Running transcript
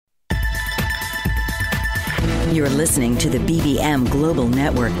You're listening to the BBM Global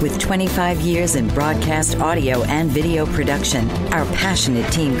Network with 25 years in broadcast audio and video production. Our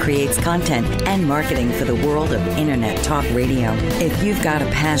passionate team creates content and marketing for the world of Internet Talk Radio. If you've got a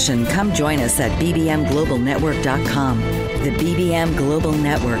passion, come join us at bbmglobalnetwork.com. The BBM Global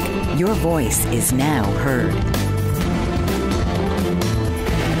Network. Your voice is now heard.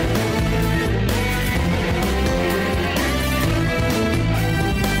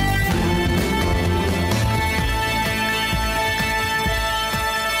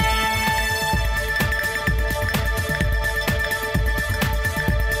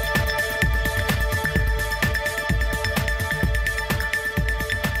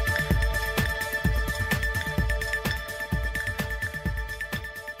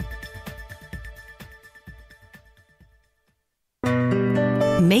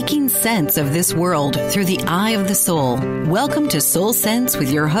 Making sense of this world through the eye of the soul. Welcome to Soul Sense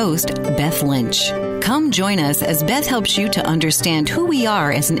with your host, Beth Lynch. Come join us as Beth helps you to understand who we are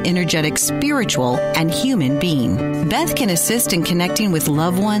as an energetic, spiritual, and human being. Beth can assist in connecting with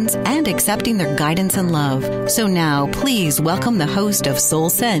loved ones and accepting their guidance and love. So now, please welcome the host of Soul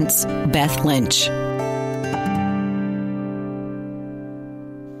Sense, Beth Lynch.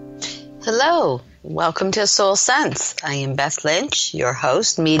 Hello. Welcome to Soul Sense. I am Beth Lynch, your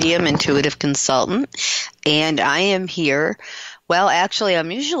host, medium, intuitive consultant, and I am here. Well, actually,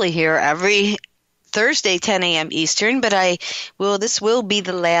 I'm usually here every Thursday, 10 a.m. Eastern, but this will be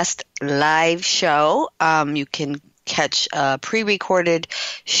the last live show. You can catch a pre-recorded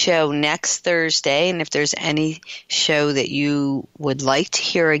show next Thursday, and if there's any show that you would like to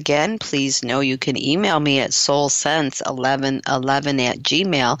hear again, please know you can email me at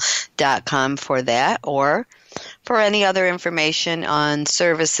soulsense1111@gmail.com for that, or for any other information on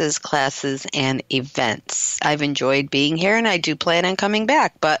services, classes, and events. I've enjoyed being here, and I do plan on coming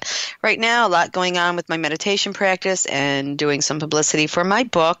back, but right now a lot going on with my meditation practice and doing some publicity for my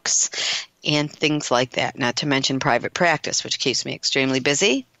books and things like that, not to mention private practice, which keeps me extremely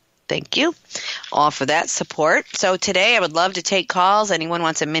busy. Thank you all for that support. So today I would love to take calls. Anyone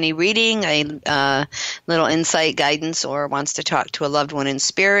wants a mini reading, a little insight, guidance, or wants to talk to a loved one in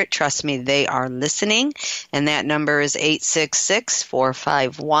spirit, trust me, they are listening. And that number is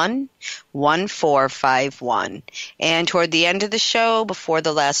 866-451-1451. And toward the end of the show, before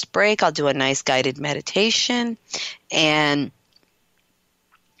the last break, I'll do a nice guided meditation, and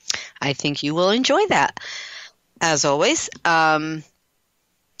I think you will enjoy that, as always. And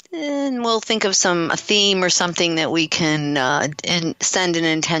we'll think of a theme or something that we can and send an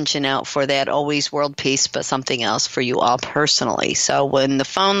intention out for that. Always world peace, but something else for you all personally. So when the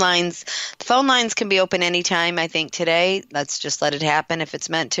phone lines can be open anytime, I think today. Let's just let it happen if it's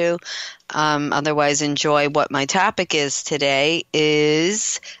meant to. Otherwise, enjoy what my topic is today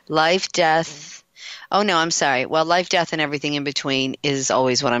is life, death. Oh, no, I'm sorry. Well, life, death, and everything in between is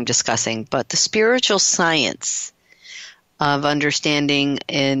always what I'm discussing. But the spiritual science of understanding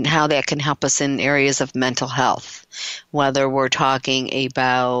and how that can help us in areas of mental health, whether we're talking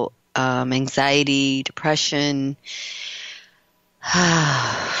about anxiety, depression,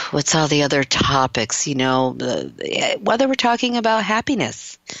 what's all the other topics, whether we're talking about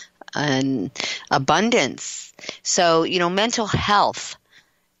happiness and abundance. So, mental health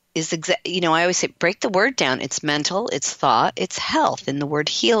is I always say, break the word down. It's mental, it's thought, it's health. And the word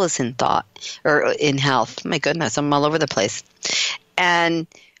heal is in thought or in health. My goodness, I'm all over the place. And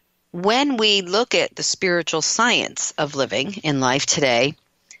when we look at the spiritual science of living in life today,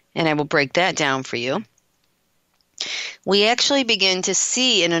 and I will break that down for you, we actually begin to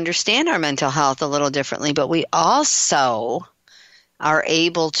see and understand our mental health a little differently, but we also are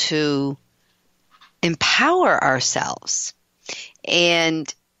able to empower ourselves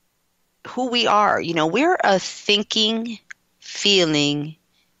and who we are. We're a thinking, feeling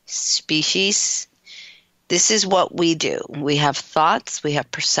species. This is what we do. We have thoughts, we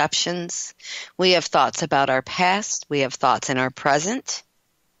have perceptions, we have thoughts about our past, we have thoughts in our present.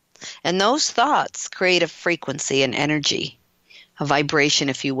 And those thoughts create a frequency, an energy, a vibration,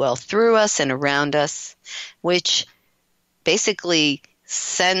 if you will, through us and around us, which basically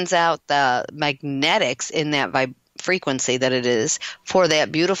sends out the magnetics in that frequency that it is for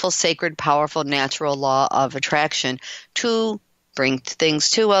that beautiful, sacred, powerful, natural law of attraction to bring things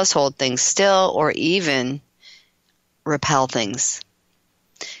to us, hold things still, or even repel things.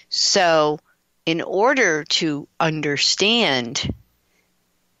 So in order to understand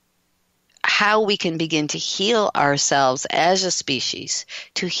how we can begin to heal ourselves as a species,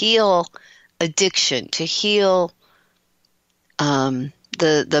 to heal addiction, to heal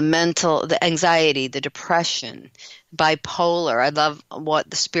the mental, the anxiety, the depression, bipolar. I love what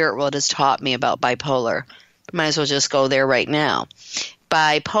the spirit world has taught me about bipolar. Might as well just go there right now.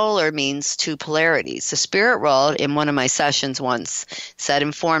 Bipolar means two polarities. The spirit world, in one of my sessions once, said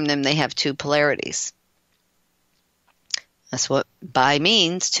inform them they have two polarities. That's what bi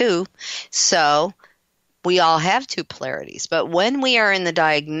means, two. So we all have two polarities. But when we are in the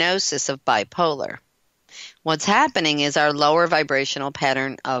diagnosis of bipolar, what's happening is our lower vibrational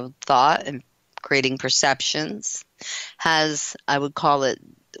pattern of thought and creating perceptions has, I would call it,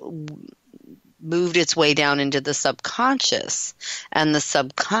 moved its way down into the subconscious. And the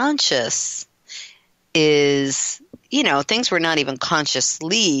subconscious is, things we're not even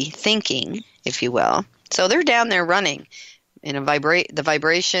consciously thinking, if you will. So they're down there running in the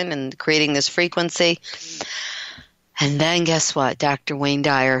vibration and creating this frequency. And then guess what? Dr. Wayne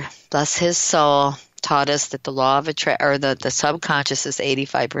Dyer, bless his soul, taught us that the law of the subconscious is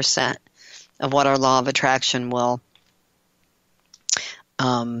 85% of what our law of attraction will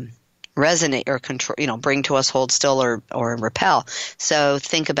resonate or control, bring to us, hold still, or repel. So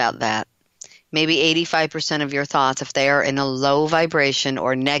think about that. Maybe 85% of your thoughts, if they are in a low vibration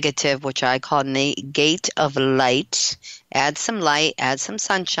or negative, which I call negate of light, add some light, add some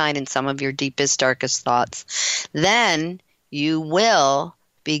sunshine in some of your deepest, darkest thoughts, then you will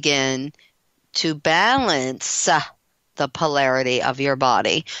begin to balance the polarity of your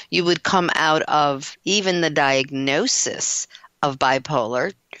body. You would come out of even the diagnosis of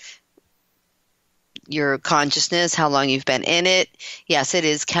bipolar, your consciousness, how long you've been in it. Yes, it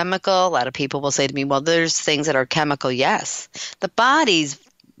is chemical. A lot of people will say to me, well, there's things that are chemical. Yes. The body's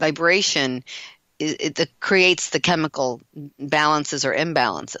vibration it creates the chemical balances or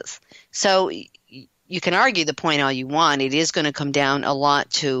imbalances. So you can argue the point all you want. It is going to come down a lot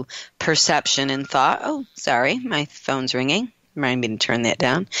to perception and thought. Oh, sorry, my phone's ringing. Remind me to turn that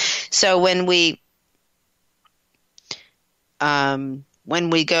down. So when we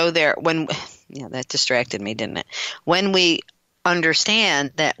go there, that distracted me, didn't it? When we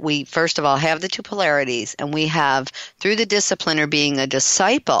understand that we, first of all, have the two polarities, and we have, through the discipline or being a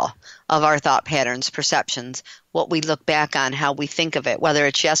disciple of our thought patterns, perceptions, what we look back on, how we think of it, whether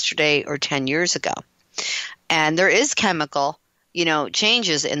it's yesterday or 10 years ago. And there is chemical,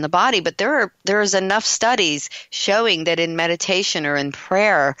 changes in the body, but there is enough studies showing that in meditation or in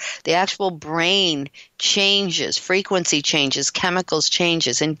prayer, the actual brain changes, frequency changes, chemicals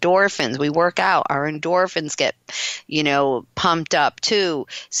changes, endorphins. We work out, our endorphins get, pumped up too.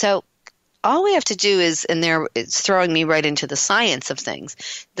 So all we have to do is, and there it's throwing me right into the science of things.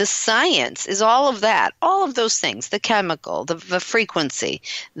 The science is all of that, all of those things, the chemical, the frequency,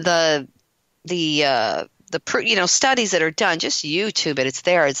 the studies that are done. Just YouTube it. It's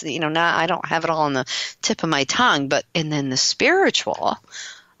there. It's, not, I don't have it all on the tip of my tongue, and then the spiritual,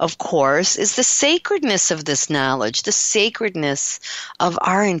 of course, is the sacredness of this knowledge, the sacredness of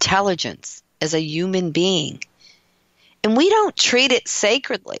our intelligence as a human being. And we don't treat it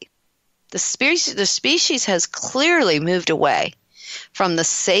sacredly. The species has clearly moved away from the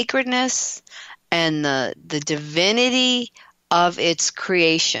sacredness and the divinity of its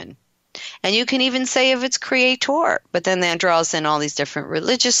creation. And you can even say of its creator, but then that draws in all these different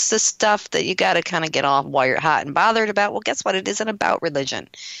religious stuff that you got to kind of get all wired, hot, and bothered about. Well, guess what? It isn't about religion.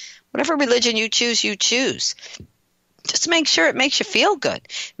 Whatever religion you choose, you choose. Just make sure it makes you feel good.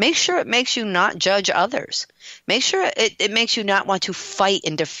 Make sure it makes you not judge others. Make sure it makes you not want to fight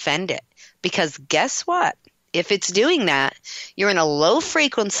and defend it. Because guess what? If it's doing that, you're in a low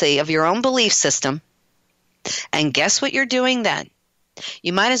frequency of your own belief system. And guess what you're doing then?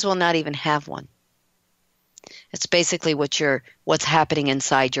 You might as well not even have one. It's basically what's happening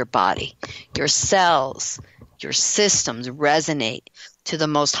inside your body. Your cells, your systems resonate to the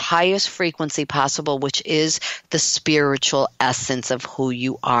most highest frequency possible, which is the spiritual essence of who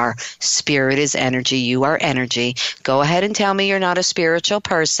you are. Spirit is energy. You are energy. Go ahead and tell me you're not a spiritual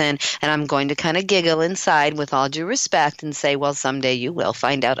person, and I'm going to kind of giggle inside with all due respect and say, well, someday you will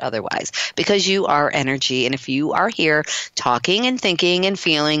find out otherwise, because you are energy. And if you are here talking and thinking and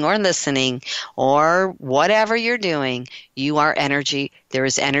feeling or listening or whatever you're doing, you are energy. There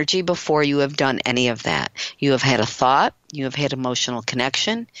is energy before you have done any of that. You have had a thought, you have had emotional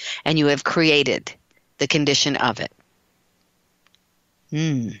connection, and you have created the condition of it.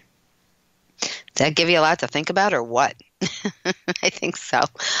 Does that give you a lot to think about or what? I think so.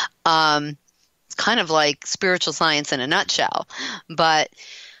 It's kind of like spiritual science in a nutshell. But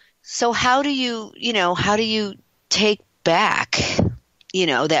so how do you take back,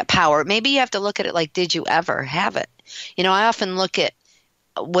 that power? Maybe you have to look at it like, did you ever have it? I often look at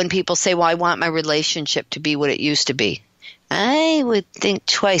when people say, well, I want my relationship to be what it used to be. I would think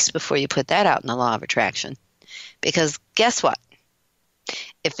twice before you put that out in the law of attraction. Because guess what?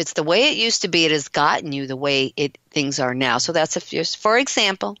 if it's the way it used to be, it has gotten you the way things are now. So that's for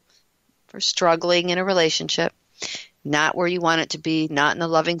example, for struggling in a relationship, not where you want it to be, not in the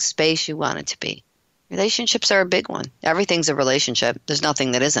loving space you want it to be. Relationships are a big one. Everything's a relationship. There's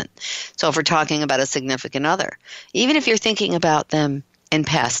nothing that isn't. So if we're talking about a significant other, even if you're thinking about them in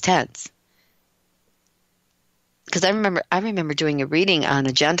past tense, because I remember doing a reading on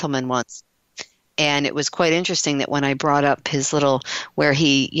a gentleman once, and it was quite interesting that when I brought up his little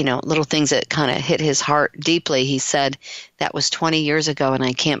things that kind of hit his heart deeply, he said, that was 20 years ago, and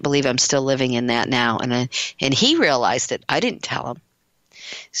I can't believe I'm still living in that now. And he realized it. I didn't tell him.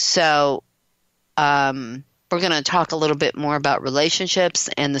 So we're going to talk a little bit more about relationships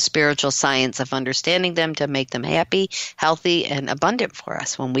and the spiritual science of understanding them to make them happy, healthy, and abundant for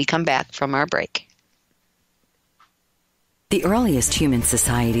us when we come back from our break. The earliest human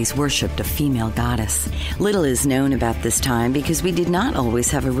societies worshipped a female goddess. Little is known about this time because we did not always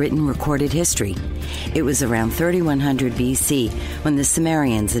have a written recorded history. It was around 3100 BC when the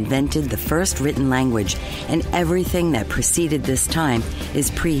Sumerians invented the first written language, and everything that preceded this time is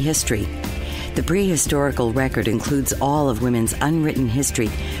prehistory. The prehistorical record includes all of women's unwritten history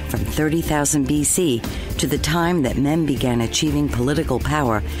from 30,000 BC to the time that men began achieving political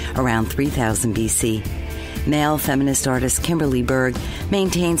power around 3000 BC. Male feminist artist Kimberly Berg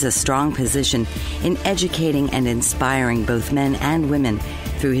maintains a strong position in educating and inspiring both men and women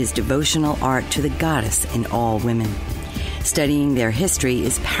through his devotional art to the goddess in all women. Studying their history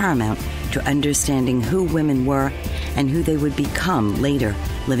is paramount to understanding who women were and who they would become later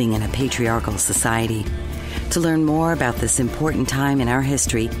living in a patriarchal society. To learn more about this important time in our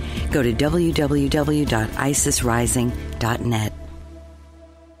history, go to www.isisrising.net.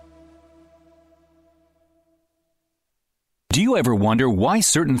 Do you ever wonder why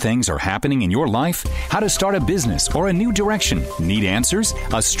certain things are happening in your life? How to start a business or a new direction? Need answers?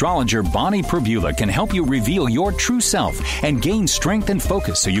 Astrologer Bonnie Perbula can help you reveal your true self and gain strength and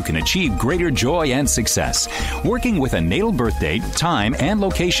focus so you can achieve greater joy and success. Working with a natal birth date, time, and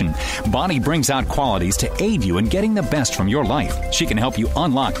location, Bonnie brings out qualities to aid you in getting the best from your life. She can help you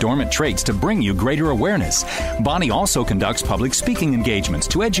unlock dormant traits to bring you greater awareness. Bonnie also conducts public speaking engagements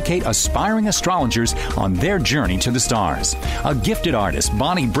to educate aspiring astrologers on their journey to the stars. A gifted artist,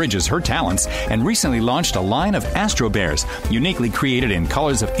 Bonnie bridges her talents and recently launched a line of Astro Bears, uniquely created in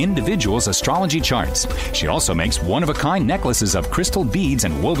colors of individuals' astrology charts. She also makes one-of-a-kind necklaces of crystal beads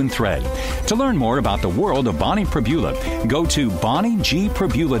and woven thread. To learn more about the world of Bonnie Perbula, go to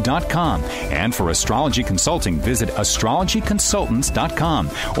bonniegperbula.com. And for astrology consulting, visit astrologyconsultants.com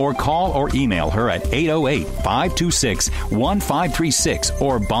or call or email her at 808-526-1536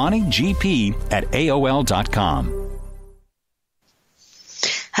 or bonniegp@aol.com.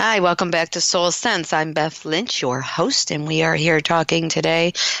 Hi, welcome back to Soul Sense. I'm Beth Lynch, your host, and we are here talking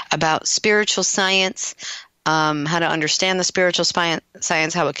today about spiritual science, how to understand the spiritual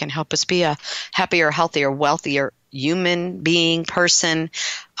science, how it can help us be a happier, healthier, wealthier human being, person,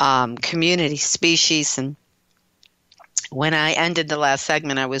 community, species. And when I ended the last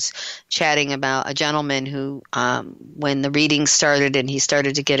segment, I was chatting about a gentleman who, when the reading started and he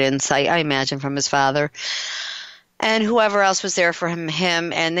started to get insight, I imagine from his father, and whoever else was there for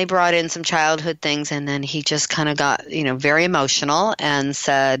him, and they brought in some childhood things, and then he just kind of got, very emotional and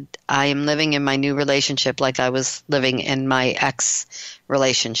said, I am living in my new relationship like I was living in my ex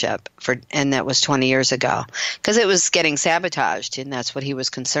relationship, and that was 20 years ago, because it was getting sabotaged, and that's what he was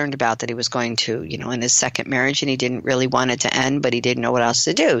concerned about, that he was going to, in his second marriage, and he didn't really want it to end, but he didn't know what else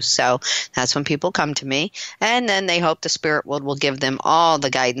to do. So that's when people come to me, and then they hope the spirit world will give them all the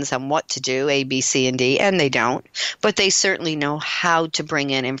guidance on what to do, A, B, C, and D, and they don't, but they certainly know how to bring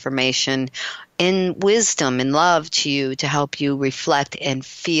in information in wisdom and love to you to help you reflect and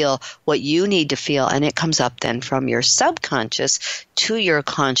feel what you need to feel. And it comes up then from your subconscious to your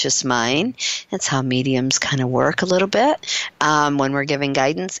conscious mind. That's how mediums kind of work a little bit when we're giving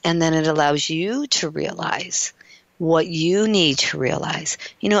guidance. And then it allows you to realize what you need to realize.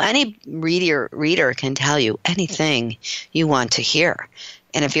 Any reader can tell you anything you want to hear.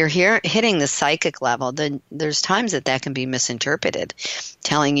 And if you're hitting the psychic level, then there's times that can be misinterpreted,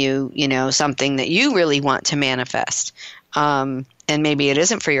 telling you, something that you really want to manifest. And maybe it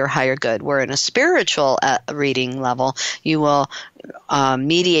isn't for your higher good. Where in a spiritual reading level, you will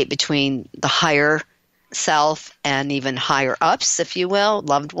mediate between the higher self and even higher ups, if you will,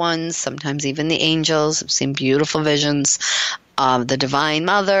 loved ones, sometimes even the angels. I've seen beautiful visions of the Divine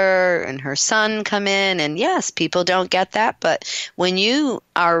Mother and her son come in. And yes, people don't get that. But when you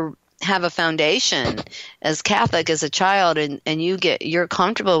have a foundation as Catholic as a child and you're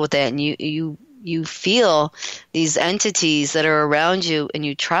comfortable with that and you you feel these entities that are around you, and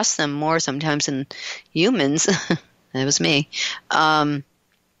you trust them more sometimes than humans. That was me.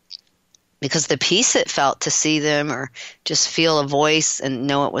 Because the peace it felt to see them or just feel a voice and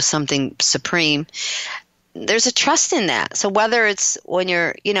know it was something supreme, there's a trust in that. So whether it's when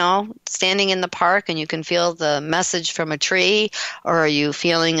you're, standing in the park and you can feel the message from a tree, or are you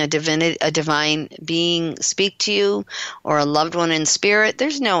feeling a divine being speak to you, or a loved one in spirit,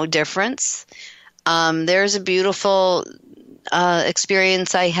 there's no difference. There's a beautiful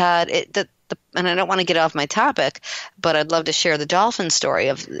experience I had. And I don't want to get off my topic, but I'd love to share the dolphin story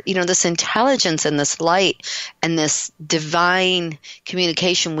of, this intelligence and this light and this divine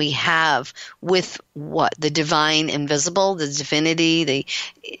communication we have with the divine invisible, the divinity,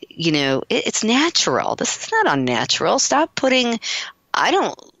 it's natural. This is not unnatural. Stop putting, I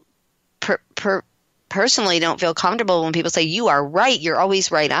don't personally don't feel comfortable when people say, you are right, you're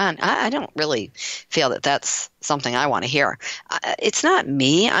always right on. I don't really feel that that's something I want to hear. It's not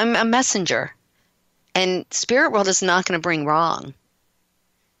me. I'm a messenger. And spirit world is not going to bring wrong.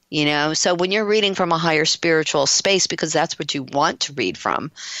 So when you're reading from a higher spiritual space, because that's what you want to read from,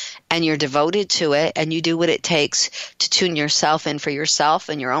 and you're devoted to it, and you do what it takes to tune yourself in for yourself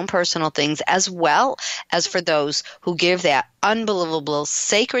and your own personal things, as well as for those who give that unbelievable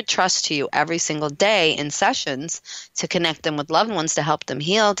sacred trust to you every single day in sessions to connect them with loved ones, to help them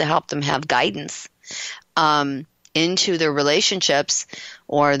heal, to help them have guidance into their relationships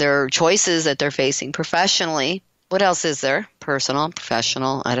or their choices that they're facing professionally. What else is there? Personal,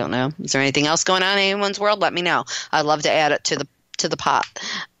 professional, I don't know. Is there anything else going on in anyone's world? Let me know. I'd love to add it to the pot.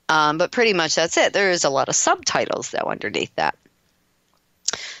 But pretty much that's it. There is a lot of subtitles, though, underneath that.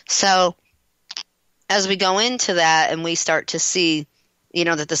 So as we go into that and we start to see,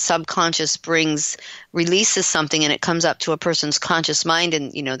 that the subconscious releases something, and it comes up to a person's conscious mind,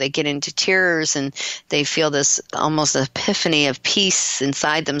 and, they get into tears and they feel this almost epiphany of peace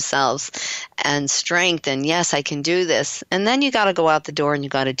inside themselves and strength. And yes, I can do this. And then you got to go out the door and you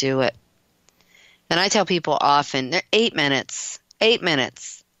got to do it. And I tell people often, 8 minutes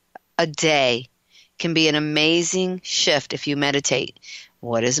a day can be an amazing shift if you meditate.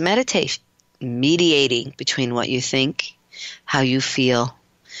 What is meditation? Mediating between what you think, how you feel,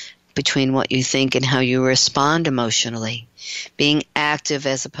 between what you think and how you respond emotionally, being active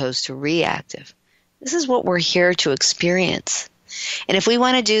as opposed to reactive. This is what we're here to experience. And if we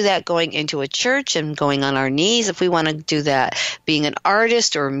want to do that going into a church and going on our knees, if we want to do that being an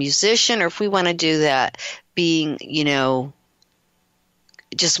artist or a musician, or if we want to do that being,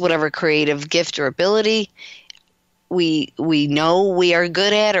 just whatever creative gift or ability we know we are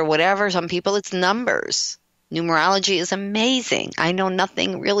good at, or whatever. Some people, it's numbers. Numerology is amazing. I know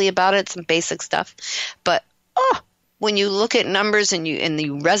nothing really about it, some basic stuff. But when you look at numbers and you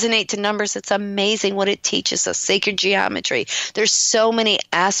resonate to numbers, it's amazing what it teaches us. Sacred geometry. There's so many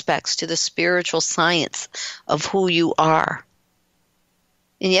aspects to the spiritual science of who you are.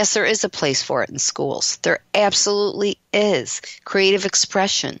 And yes, there is a place for it in schools. There absolutely is. Creative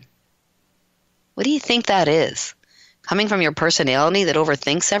expression. What do you think that is? Coming from your personality that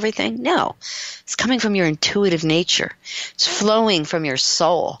overthinks everything? No. It's coming from your intuitive nature. It's flowing from your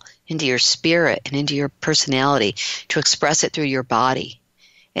soul into your spirit and into your personality to express it through your body.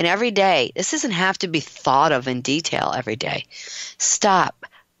 And every day, this doesn't have to be thought of in detail every day. Stop.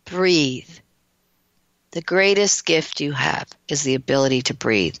 Breathe. The greatest gift you have is the ability to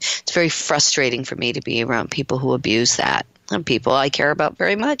breathe. It's very frustrating for me to be around people who abuse that. Some people I care about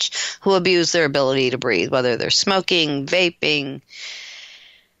very much who abuse their ability to breathe, whether they're smoking, vaping,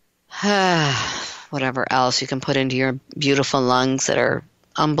 whatever else you can put into your beautiful lungs that are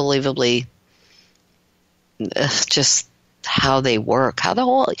unbelievably just how they work, how the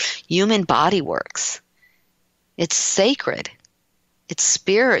whole human body works. It's sacred. It's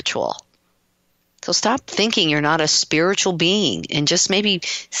spiritual. So stop thinking you're not a spiritual being and just maybe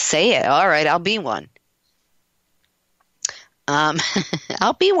say it. All right, I'll be one.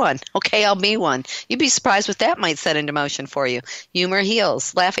 I'll be one. Okay, I'll be one. You'd be surprised what that might set into motion for you. Humor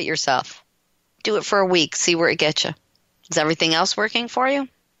heals. Laugh at yourself. Do it for a week. See where it gets you. Is everything else working for you?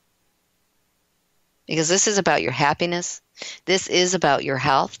 Because this is about your happiness. This is about your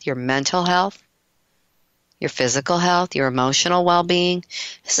health, your mental health, your physical health, your emotional well-being.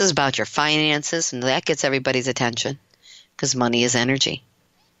 This is about your finances, and that gets everybody's attention because money is energy.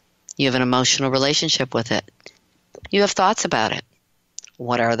 You have an emotional relationship with it. You have thoughts about it.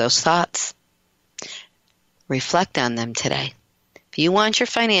 What are those thoughts? Reflect on them today. If you want your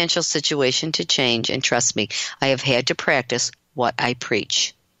financial situation to change, and trust me, I have had to practice what I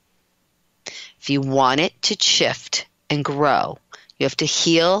preach. If you want it to shift and grow, you have to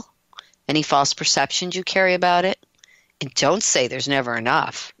heal any false perceptions you carry about it. And don't say there's never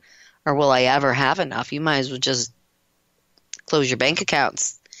enough, or will I ever have enough? You might as well just close your bank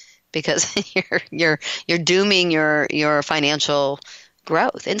accounts, because you're dooming your financial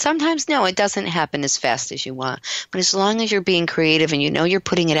growth. And sometimes, no, it doesn't happen as fast as you want. But as long as you're being creative and you know you're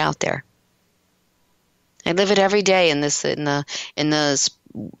putting it out there. I live it every day in the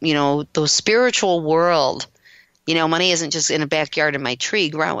spiritual world. Money isn't just in a backyard in my tree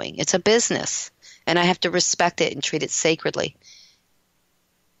growing. It's a business, and I have to respect it and treat it sacredly.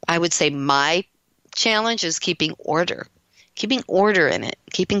 I would say my challenge is keeping order in it,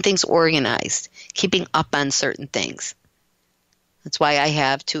 keeping things organized, keeping up on certain things. That's why I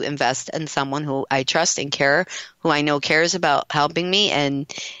have to invest in someone who I trust and care, who I know cares about helping me, and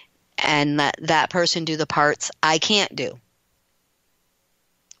let that person do the parts I can't do.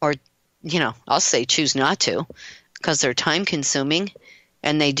 Or, I'll say choose not to, because they're time consuming,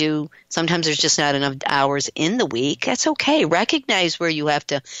 and sometimes there's just not enough hours in the week. That's okay. Recognize where you have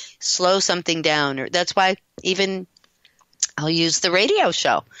to slow something down. Or that's why even I'll use the radio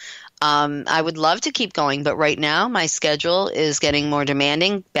show. I would love to keep going, but right now my schedule is getting more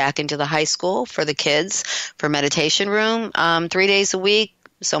demanding, back into the high school for the kids, for meditation room, 3 days a week,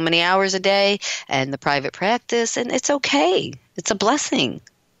 so many hours a day, and the private practice, and it's okay. It's a blessing.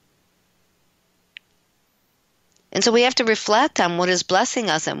 And so we have to reflect on what is blessing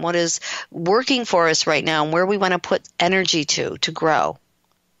us and what is working for us right now and where we want to put energy to grow.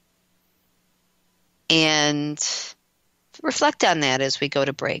 And reflect on that as we go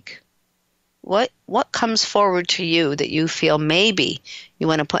to break. What comes forward to you that you feel maybe you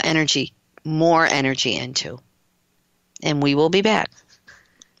want to put more energy into? And we will be back.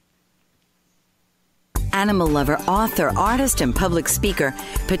 Animal lover, author, artist, and public speaker,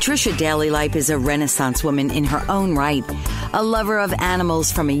 Patricia Daly-Lipe is a Renaissance woman in her own right. A lover of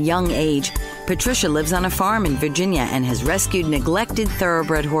animals from a young age, Patricia lives on a farm in Virginia and has rescued neglected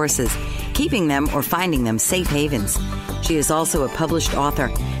thoroughbred horses, keeping them or finding them safe havens. She is also a published author,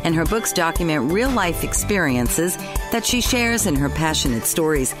 and her books document real-life experiences that she shares in her passionate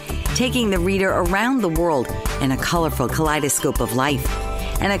stories, taking the reader around the world in a colorful kaleidoscope of life.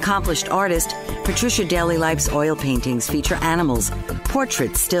 An accomplished artist, Patricia Daly-Lipe's oil paintings feature animals,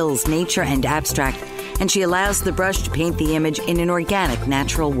 portraits, stills, nature, and abstract, and she allows the brush to paint the image in an organic,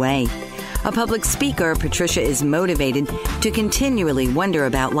 natural way. A public speaker, Patricia is motivated to continually wonder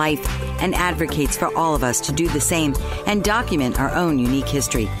about life and advocates for all of us to do the same and document our own unique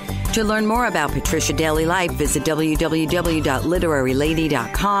history. To learn more about Patricia Daly-Lipe, visit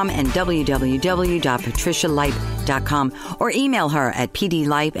www.literarylady.com and www.patricialipe.com or email her at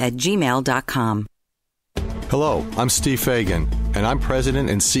pdlipe@gmail.com. Hello, I'm Steve Fagan, and I'm president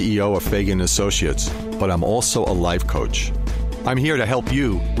and CEO of Fagan Associates, but I'm also a life coach. I'm here to help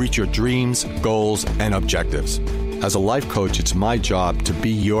you reach your dreams, goals, and objectives. As a life coach, it's my job to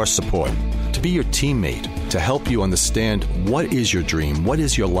be your support, to be your teammate, to help you understand what is your dream, what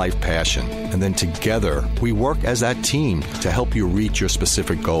is your life passion, and then together we work as that team to help you reach your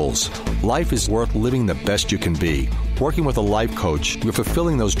specific goals. Life is worth living the best you can be. Working with a life coach, you're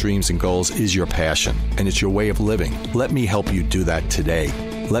fulfilling those dreams and goals is your passion, and it's your way of living. Let me help you do that today.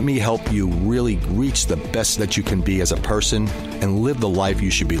 Let me help you really reach the best that you can be as a person and live the life you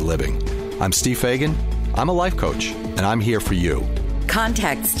should be living. I'm Steve Fagan. I'm a life coach, and I'm here for you.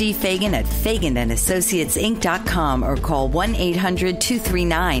 Contact Steve Fagan at FaganandAssociatesInc.com or call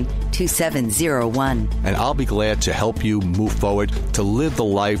 1-800-239-2701. And I'll be glad to help you move forward to live the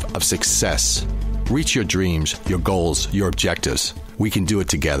life of success. Reach your dreams, your goals, your objectives. We can do it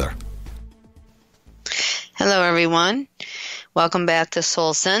together. Hello, everyone. Welcome back to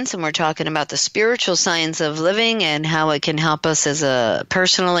Soul Sense, and we're talking about the spiritual science of living and how it can help us as a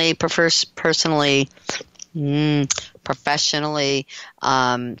professionally, for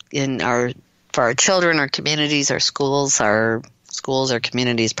our children, our communities, our schools, our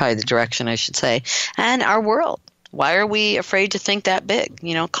communities, probably the direction I should say, and our world. Why are we afraid to think that big?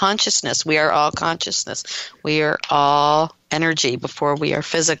 Consciousness. We are all consciousness. We are all energy before we are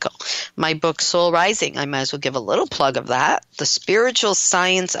physical. My book, Soul Rising, I might as well give a little plug of that. The spiritual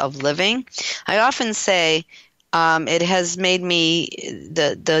science of living. I often say it has made me,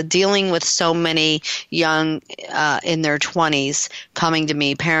 the dealing with so many young in their 20s coming to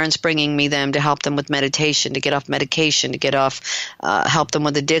me, parents bringing me them to help them with meditation, to get off medication, to get off, help them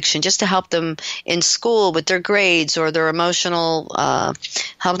with addiction, just to help them in school with their grades or their emotional,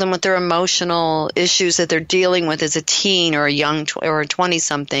 help them with their emotional issues that they're dealing with as a teen or a young or a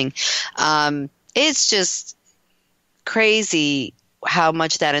 20-something. It's just crazy how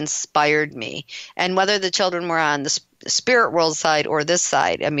much that inspired me. And whether the children were on spirit world side or this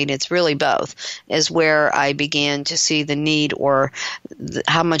side, I mean, it's really both, is where I began to see the need or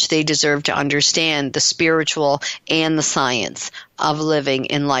how much they deserve to understand the spiritual and the science of living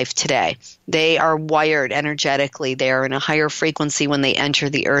in life today. They are wired energetically. They are in a higher frequency when they enter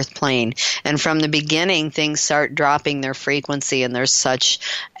the earth plane. And from the beginning, things start dropping their frequency, and there's such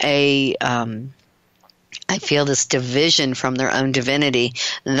a, I feel this division from their own divinity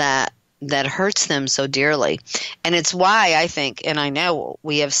that hurts them so dearly. And it's why I think, and I know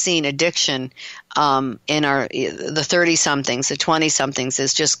we have seen addiction in the 30-somethings, the 20-somethings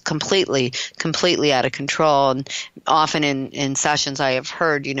is just completely out of control. And often in sessions I have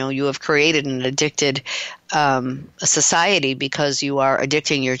heard, you have created an addicted society because you are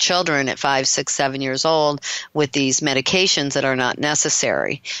addicting your children at 5, 6, 7 years old with these medications that are not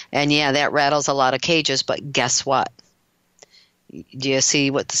necessary. And yeah, that rattles a lot of cages, but guess what? Do you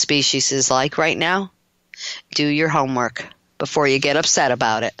see what the species is like right now? Do your homework before you get upset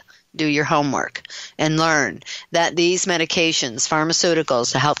about it. Do your homework and learn that these medications,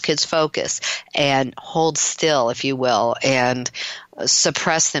 pharmaceuticals to help kids focus and hold still, if you will, and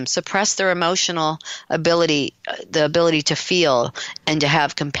suppress their emotional ability, the ability to feel and to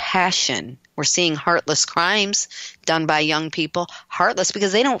have compassion. We're seeing heartless crimes done by young people, heartless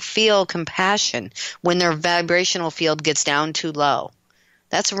because they don't feel compassion when their vibrational field gets down too low.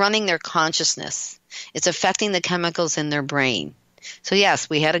 That's running their consciousness. It's affecting the chemicals in their brain. So yes,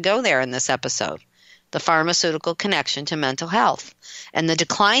 we had to go there in this episode. The pharmaceutical connection to mental health and the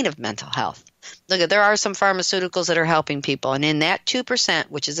decline of mental health. Look, there are some pharmaceuticals that are helping people, and in that 2%,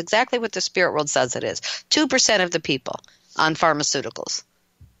 which is exactly what the spirit world says it is, 2% of the people on pharmaceuticals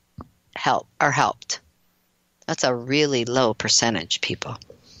are helped. That's a really low percentage, people.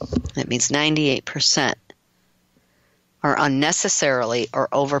 That means 98% are unnecessarily or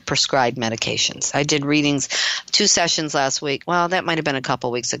overprescribed medications. I did readings, 2 sessions last week. Well, that might have been a couple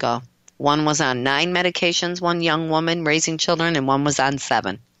weeks ago. One was on 9 medications, one young woman raising children, and one was on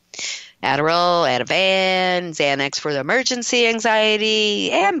 7. Adderall, Ativan, Xanax for the emergency anxiety,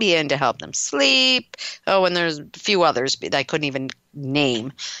 Ambien to help them sleep. Oh, and there's a few others that I couldn't even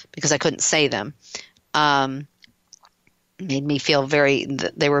name because I couldn't say them. Made me feel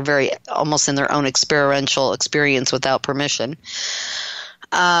they were very almost in their own experiential experience without permission.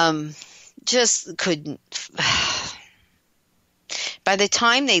 Just couldn't. By the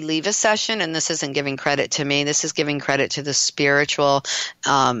time they leave a session, and this isn't giving credit to me, this is giving credit to the spiritual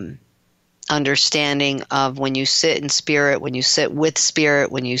understanding of when you sit in spirit, when you sit with spirit,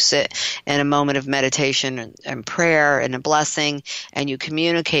 when you sit in a moment of meditation and prayer and a blessing, and you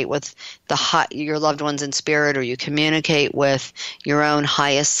communicate with your loved ones in spirit, or you communicate with your own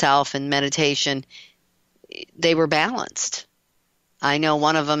highest self in meditation, they were balanced. I know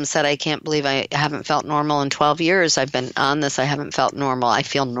one of them said, I can't believe I haven't felt normal in 12 years. I've been on this. I haven't felt normal. I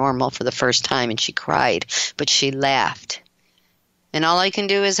feel normal for the first time. And she cried, but she laughed. And all I can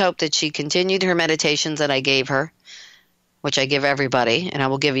do is hope that she continued her meditations that I gave her, which I give everybody, and I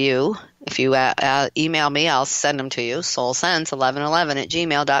will give you. If you email me, I'll send them to you,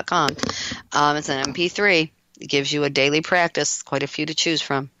 soulsense1111@gmail.com. It's an MP3. It gives you a daily practice, quite a few to choose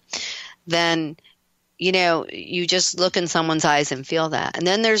from. Then, you just look in someone's eyes and feel that. And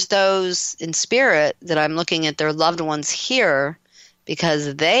then there's those in spirit that I'm looking at their loved ones here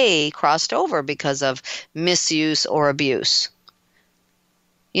because they crossed over because of misuse or abuse.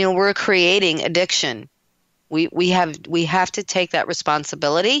 We're creating addiction. We have to take that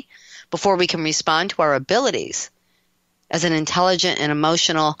responsibility before we can respond to our abilities as an intelligent and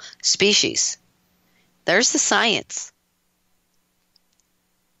emotional species. There's the science.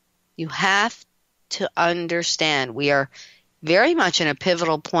 You have to understand we are very much in a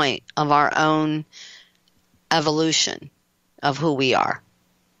pivotal point of our own evolution of who we are.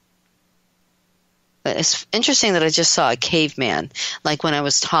 But it's interesting that I just saw a caveman, like when I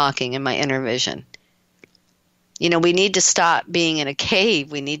was talking in my inner vision. We need to stop being in a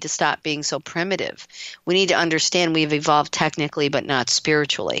cave. We need to stop being so primitive. We need to understand we've evolved technically but not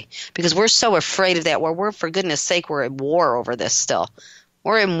spiritually, because we're so afraid of that. We're for goodness sake, we're at war over this still.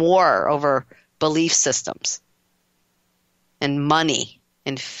 We're in war over belief systems and money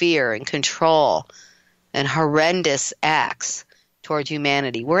and fear and control and horrendous acts toward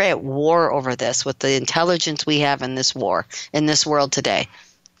humanity. We're at war over this with the intelligence we have in this war, in this world today.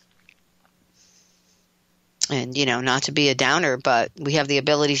 And, not to be a downer, but we have the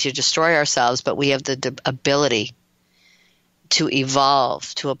ability to destroy ourselves, but we have the ability to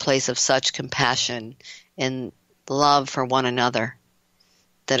evolve to a place of such compassion and love for one another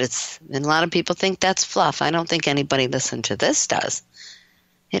and a lot of people think that's fluff. I don't think anybody listening to this does.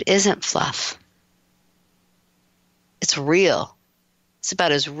 It isn't fluff. It's real. It's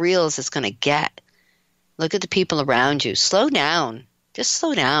about as real as it's going to get. Look at the people around you. Slow down. Just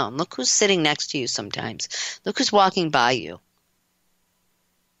slow down. Look who's sitting next to you sometimes. Look who's walking by you.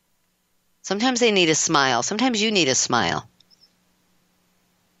 Sometimes they need a smile. Sometimes you need a smile.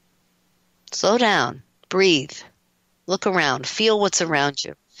 Slow down. Breathe. Look around. Feel what's around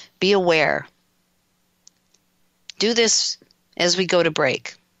you. Be aware. Do this as we go to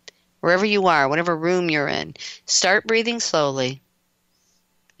break. Wherever you are, whatever room you're in, start breathing slowly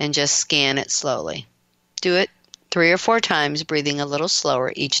and just scan it slowly. Do it 3 or 4 times, breathing a little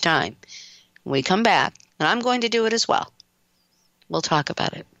slower each time. When we come back, and I'm going to do it as well, we'll talk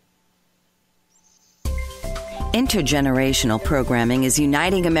about it. Intergenerational programming is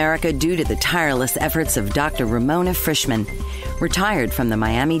uniting America due to the tireless efforts of Dr. Ramona Frischman. Retired from the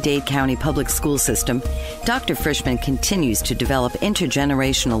Miami-Dade County Public School System, Dr. Frischman continues to develop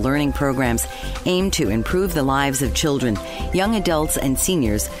intergenerational learning programs aimed to improve the lives of children, young adults, and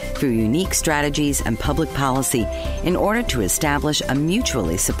seniors through unique strategies and public policy in order to establish a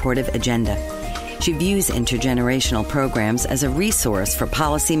mutually supportive agenda. She views intergenerational programs as a resource for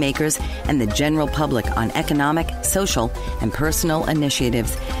policymakers and the general public on economic, social, and personal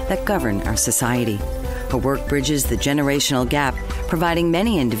initiatives that govern our society. Her work bridges the generational gap, providing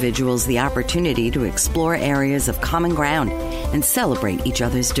many individuals the opportunity to explore areas of common ground and celebrate each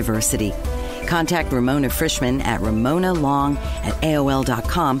other's diversity. Contact Ramona Frischman at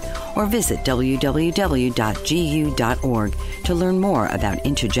ramonalong@aol.com or visit www.gu.org to learn more about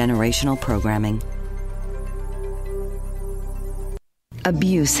intergenerational programming.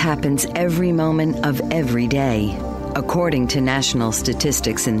 Abuse happens every moment of every day. According to national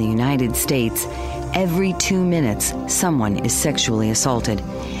statistics in the United States, every 2 minutes someone is sexually assaulted,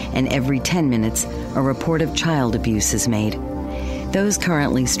 and every 10 minutes a report of child abuse is made. Those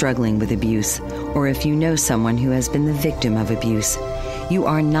currently struggling with abuse, or if you know someone who has been the victim of abuse, you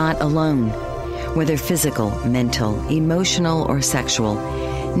are not alone. Whether physical, mental, emotional, or sexual,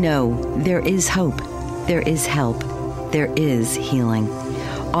 know there is hope, there is help, there is healing.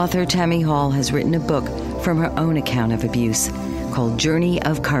 Author Tammy Hall has written a book from her own account of abuse called Journey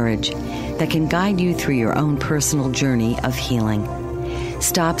of Courage that can guide you through your own personal journey of healing.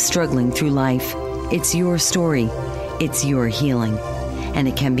 Stop struggling through life. It's your story. It's your healing. And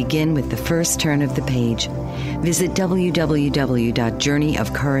it can begin with the first turn of the page. Visit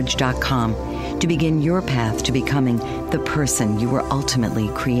www.journeyofcourage.com to begin your path to becoming the person you were ultimately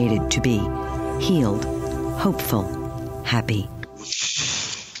created to be. Healed, hopeful, happy.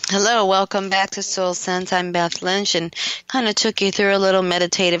 Hello, welcome back to Soul Sense. I'm Beth Lynch, and kind of took you through a little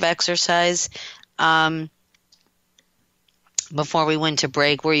meditative exercise before we went to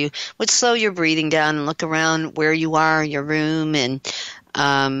break, where you would slow your breathing down and look around where you are, your room, and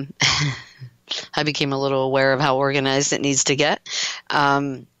I became a little aware of how organized it needs to get.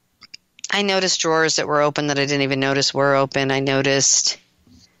 I noticed drawers that were open that I didn't even notice were open. I noticed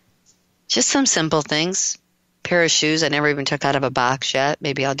just some simple things. Pair of shoes I never even took out of a box yet.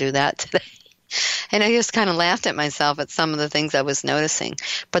 Maybe I'll do that today. And I just kind of laughed at myself at some of the things I was noticing.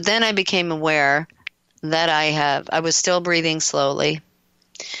 But then I became aware that I was still breathing slowly.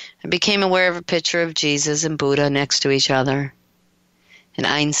 I became aware of a picture of Jesus and Buddha next to each other, and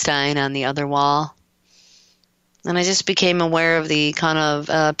Einstein on the other wall. And I just became aware of the kind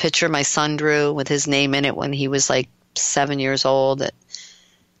of picture my son drew with his name in it when he was like 7 years old.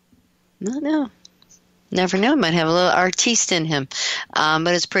 Never know. Might have a little artiste in him. But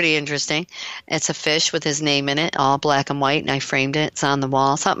it's pretty interesting. It's a fish with his name in it, all black and white, and I framed it. It's on the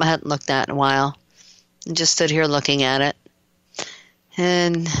wall. Something I hadn't looked at in a while. And just stood here looking at it.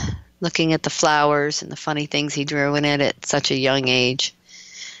 And looking at the flowers and the funny things he drew in it at such a young age.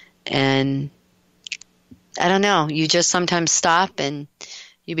 And I don't know. You just sometimes stop and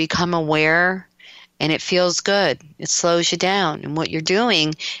you become aware, and it feels good. It slows you down. And what you're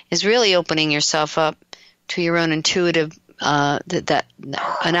doing is really opening yourself up to your own intuitive,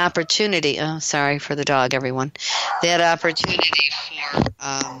 an opportunity. Oh, sorry for the dog, everyone. That opportunity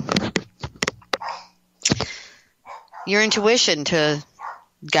for your intuition to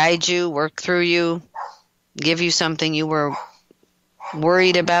guide you, work through you, give you something you were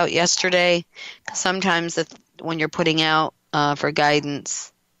worried about yesterday. Sometimes when you're putting out for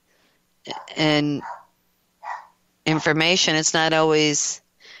guidance and information, it's not always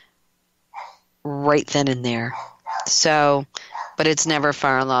right then and there. So, but it's never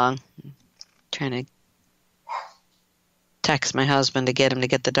far along. I'm trying to text my husband to get him to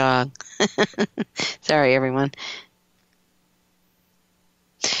get the dog. Sorry, everyone.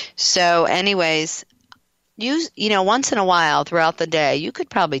 So anyways, you know, once in a while throughout the day, you could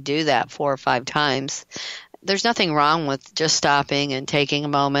probably do that 4 or 5 times. there's nothing wrong with just stopping and taking a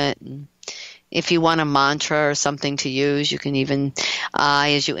moment. And if you want a mantra or something to use, you can even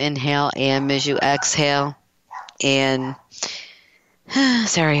I as you inhale, am as you exhale. And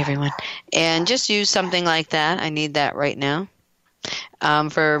sorry, everyone. And just use something like that. I need that right now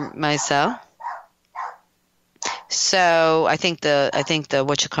for myself. So I think the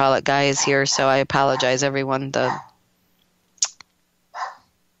guy is here. So I apologize, everyone. The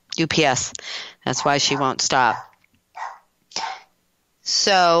UPS. That's why she won't stop.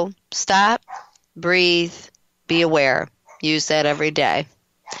 So stop, breathe, be aware. Use that every day.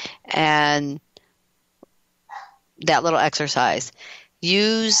 And that little exercise.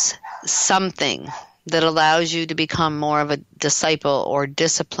 Use something that allows you to become more of a disciple or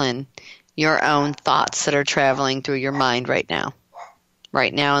discipline your own thoughts that are traveling through your mind right now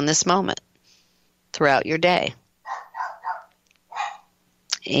in this moment, throughout your day.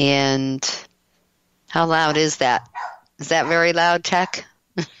 And how loud is that? Is that very loud, tech?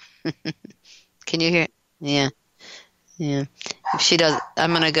 Can you hear? Yeah. If she does,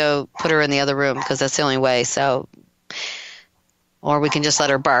 I'm going to go put her in the other room because that's the only way. So, or we can just let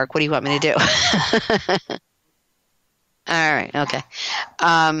her bark. What do you want me to do? All right. Okay.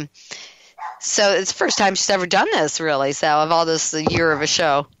 So it's the first time she's ever done this, really. So of all this, years of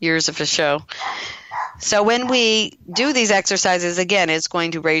a show. So when we do these exercises, again, it's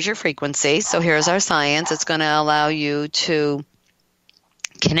going to raise your frequency. So here's our science. It's going to allow you to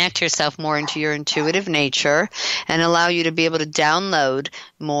connect yourself more into your intuitive nature and allow you to be able to download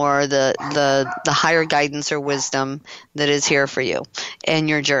more the higher guidance or wisdom that is here for you in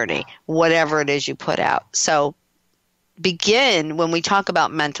your journey, whatever it is you put out. So begin, when we talk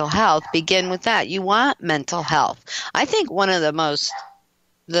about mental health, begin with that. You want mental health. I think one of the most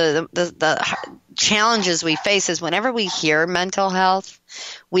the challenges we face is whenever we hear mental health,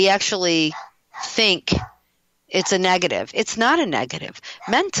 we actually think it's a negative. It's not a negative.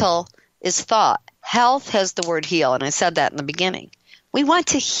 Mental is thought. Health has the word heal, and I said that in the beginning. We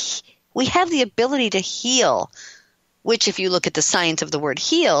have the ability to heal, which if you look at the science of the word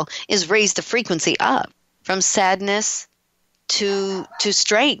heal, is raise the frequency up from sadness to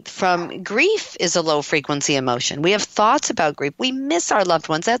strength. From grief is a low frequency emotion. We have thoughts about grief. We miss our loved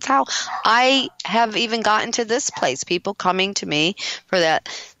ones. That's how I have even gotten to this place. People coming to me for that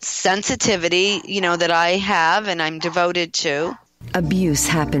sensitivity, that I have and I'm devoted to. Abuse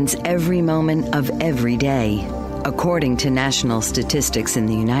happens every moment of every day. According to national statistics in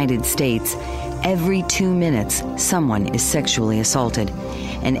the United States, every 2 minutes someone is sexually assaulted,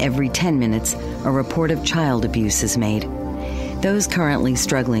 and every 10 minutes a report of child abuse is made. Those currently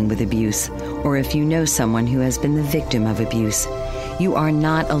struggling with abuse, or if you know someone who has been the victim of abuse, you are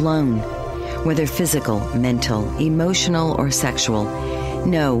not alone. Whether physical, mental, emotional, or sexual,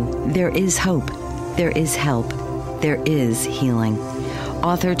 know there is hope, there is help, there is healing.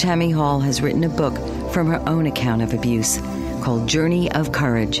 Author Tammy Hall has written a book from her own account of abuse called Journey of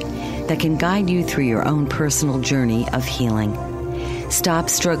Courage that can guide you through your own personal journey of healing.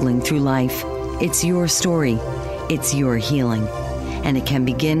 Stop struggling through life. It's your story. It's your healing, and it can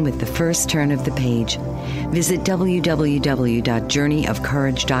begin with the first turn of the page. Visit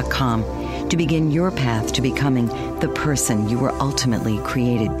www.journeyofcourage.com to begin your path to becoming the person you were ultimately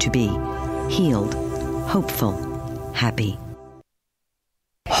created to be. Healed, hopeful, happy.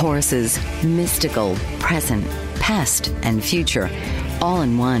 Horses, mystical, present, past, and future, all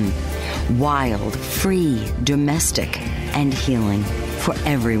in one. Wild, free, domestic, and healing for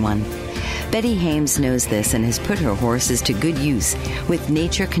everyone. Betty Hames knows this and has put her horses to good use with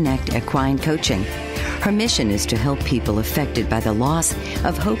Nature Connect Equine Coaching. Her mission is to help people affected by the loss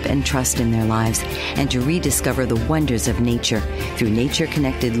of hope and trust in their lives and to rediscover the wonders of nature through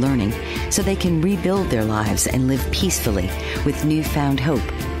nature-connected learning so they can rebuild their lives and live peacefully with newfound hope,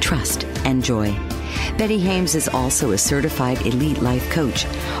 trust, and joy. Betty Hames is also a certified elite life coach,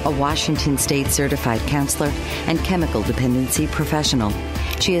 a Washington State certified counselor, and chemical dependency professional.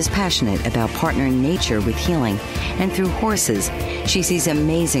 She is passionate about partnering nature with healing, and through horses, she sees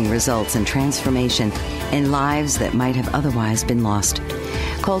amazing results and transformation in lives that might have otherwise been lost.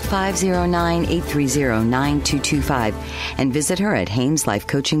 Call 509-830-9225 and visit her at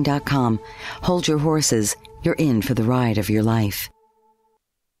HamesLifeCoaching.com. Hold your horses. You're in for the ride of your life.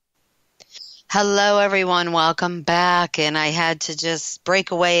 Hello, everyone. Welcome back. And I had to just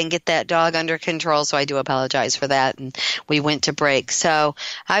break away and get that dog under control, so I do apologize for that. And we went to break. So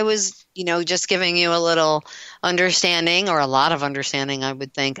I was, just giving you a little understanding, or a lot of understanding, I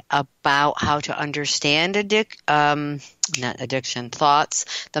would think, about how to understand not addiction,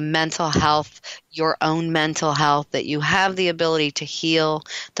 thoughts, the mental health, your own mental health, that you have the ability to heal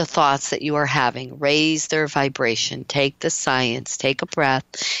the thoughts that you are having, raise their vibration, take the science, take a breath,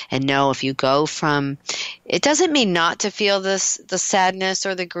 and know if you go from, it doesn't mean not to feel the sadness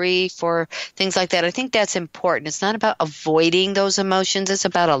or the grief or things like that. I think that's important. It's not about avoiding those emotions. It's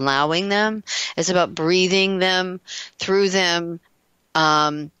about allowing them. It's about breathing them, through them,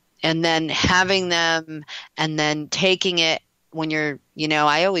 and then having them, and then taking it when you're,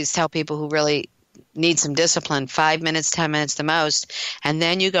 I always tell people who really need some discipline, 5 minutes, 10 minutes the most, and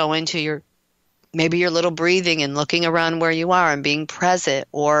then you go into maybe your little breathing and looking around where you are and being present,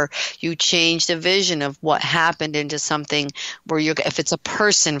 or you change the vision of what happened into something where if it's a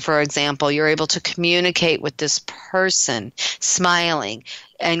person, for example, you're able to communicate with this person smiling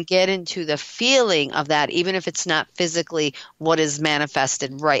and get into the feeling of that, even if it's not physically what is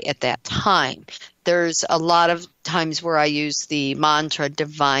manifested right at that time. There's a lot of times where I use the mantra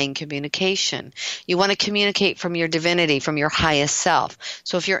divine communication. You want to communicate from your divinity, from your highest self.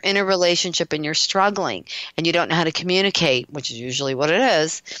 So if you're in a relationship and you're struggling and you don't know how to communicate, which is usually what it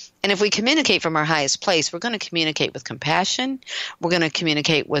is, and if we communicate from our highest place, we're going to communicate with compassion. We're going to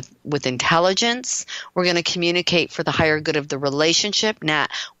communicate with intelligence. We're going to communicate for the higher good of the relationship, not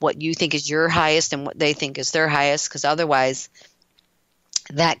what you think is your highest and what they think is their highest, because otherwise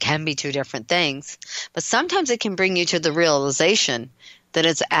that can be two different things. But sometimes it can bring you to the realization that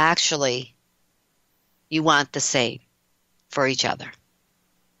it's actually you want the same for each other.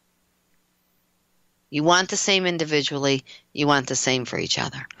 You want the same individually. You want the same for each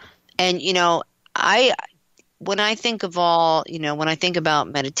other. And, when I think about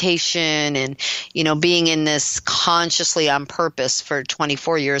meditation and, being in this consciously on purpose for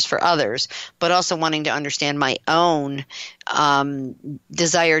 24 years for others, but also wanting to understand my own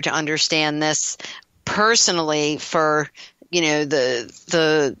desire to understand this personally for,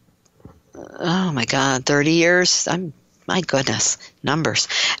 the oh my God, 30 years. My goodness, numbers.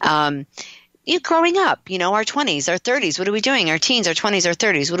 Growing up, our 20s, our 30s, what are we doing? Our teens, our 20s, our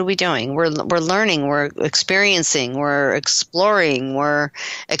 30s, what are we doing? We're learning, we're experiencing, we're exploring, we're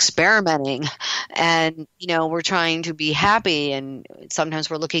experimenting, and, we're trying to be happy, and sometimes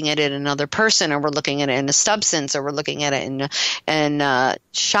we're looking at it in another person, or we're looking at it in a substance, or we're looking at it in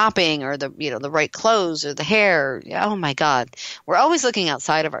shopping, or the right clothes, or the hair. Oh my God. We're always looking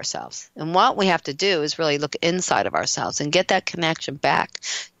outside of ourselves. And what we have to do is really look inside of ourselves and get that connection back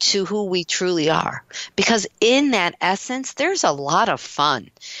to who we truly are. Because in that essence, there's a lot of fun.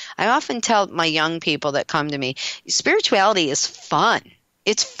 I often tell my young people that come to me, spirituality is fun.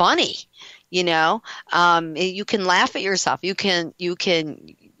 It's funny. You can laugh at yourself. You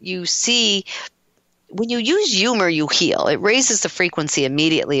see, when you use humor, you heal. It raises the frequency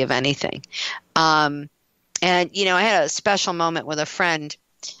immediately of anything. And, I had a special moment with a friend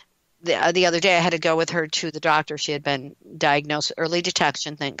the other day. I had to go with her to the doctor. She had been diagnosed early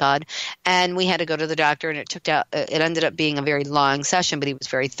detection, thank God. And we had to go to the doctor, and it ended up being a very long session, but he was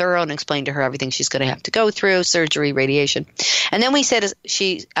very thorough and explained to her everything she's going to have to go through, surgery, radiation. And then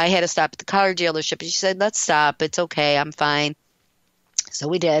I had to stop at the car dealership, and she said, let's stop. It's okay. I'm fine. So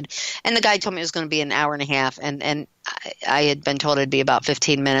we did. And the guy told me it was going to be an hour and a half. And I had been told it'd be about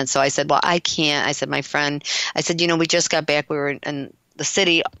 15 minutes. So I said, well, I can't. I said, my friend, we just got back. We were in the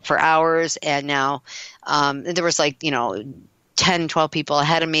city for hours, and now there was 10, 12 people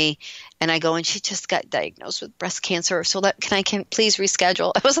ahead of me, and I go, and she just got diagnosed with breast cancer, so can I please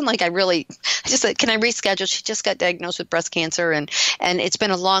reschedule? It wasn't like I just said, can I reschedule? She just got diagnosed with breast cancer, and it's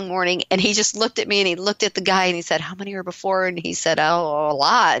been a long morning. And he just looked at me, and he looked at the guy, and he said, how many were before? And he said, oh, a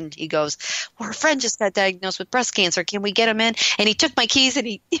lot. And he goes, well, her friend just got diagnosed with breast cancer. Can we get him in? And he took my keys,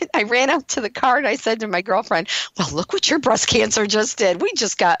 and I ran out to the car, and I said to my girlfriend, well, look what your breast cancer just did.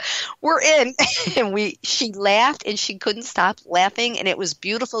 We're in. And she laughed, and she couldn't stop laughing, and it was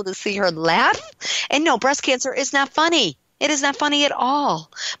beautiful to see her laugh. And no, breast cancer is not funny. It is not funny at all.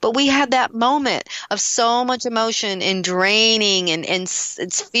 But we had that moment of so much emotion and draining and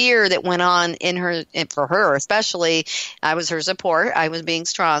it's fear that went on in her, and for her especially. I was her support. I was being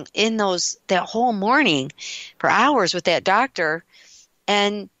strong in that whole morning for hours with that doctor.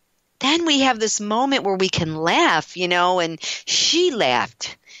 And then we have this moment where we can laugh, and she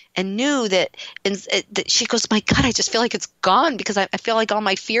laughed. And knew that she goes, my God, I just feel like it's gone, because I feel like all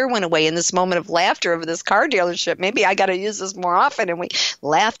my fear went away in this moment of laughter over this car dealership. Maybe I got to use this more often. And we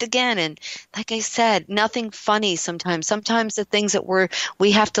laughed again. And like I said, nothing funny sometimes. Sometimes the things that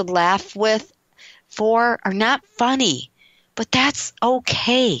we have to laugh for are not funny, but that's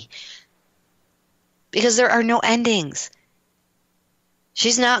okay, because there are no endings.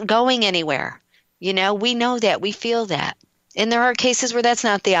 She's not going anywhere. We know that. We feel that. And there are cases where that's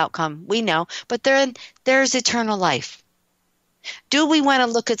not the outcome. We know. But there's eternal life. Do we want to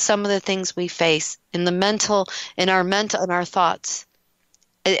look at some of the things we face in our thoughts?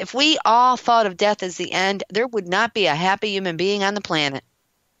 If we all thought of death as the end, there would not be a happy human being on the planet.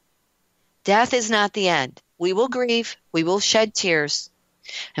 Death is not the end. We will grieve, we will shed tears,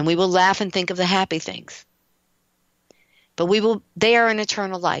 and we will laugh and think of the happy things. But they are an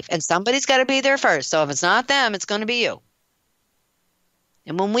eternal life, and somebody's got to be there first. So if it's not them, it's going to be you.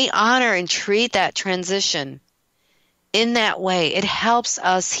 And when we honor and treat that transition in that way, it helps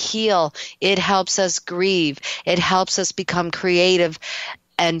us heal. It helps us grieve. It helps us become creative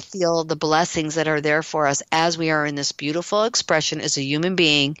and feel the blessings that are there for us as we are in this beautiful expression as a human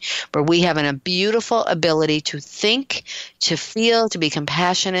being, where we have a beautiful ability to think, to feel, to be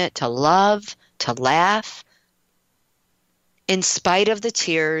compassionate, to love, to laugh. In spite of the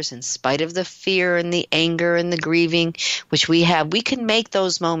tears, in spite of the fear and the anger and the grieving which we have, we can make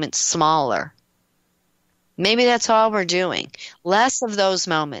those moments smaller. Maybe that's all we're doing. Less of those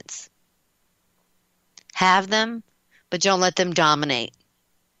moments. Have them, but don't let them dominate.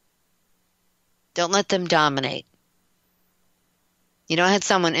 Don't let them dominate. I had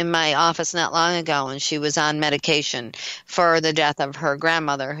someone in my office not long ago, and she was on medication for the death of her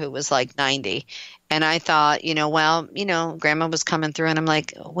grandmother, who was like 90. And I thought, Grandma was coming through, and I'm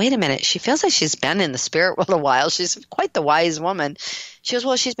like, wait a minute. She feels like she's been in the spirit world a while. She's quite the wise woman. She goes,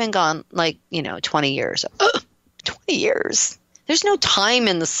 well, she's been gone 20 years. 20 years. There's no time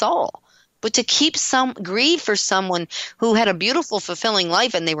in the soul. But to keep grieve for someone who had a beautiful, fulfilling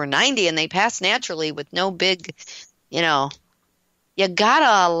life, and they were 90 and they passed naturally with no big, you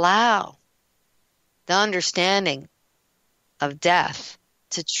gotta allow the understanding of death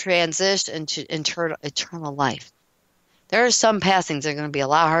to transition into eternal life. There are some passings that are going to be a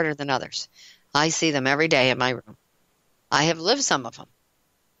lot harder than others. I see them every day in my room. I have lived some of them.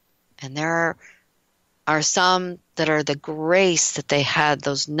 And there are some that are the grace that they had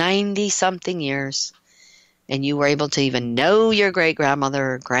those 90-something years, and you were able to even know your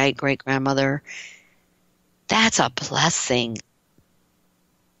great-grandmother or great-great-grandmother. That's a blessing.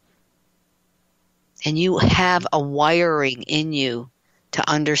 And you have a wiring in you to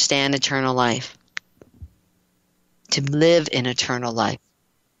understand eternal life, to live in eternal life,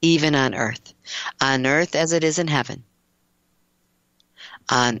 even on earth as it is in heaven.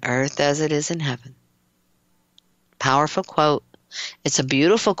 On earth as it is in heaven. Powerful quote. It's a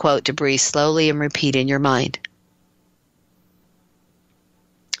beautiful quote to breathe slowly and repeat in your mind.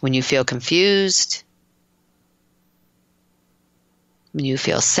 When you feel confused, when you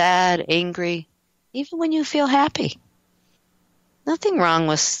feel sad, angry, even when you feel happy. Nothing wrong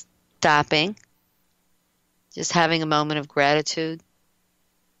with stopping, just having a moment of gratitude.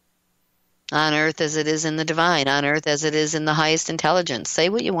 On earth as it is in the divine, on earth as it is in the highest intelligence. Say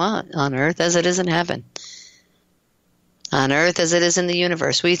what you want. On earth as it is in heaven. On earth as it is in the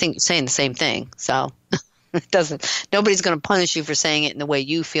universe. We think you're saying the same thing, so nobody's going to punish you for saying it in the way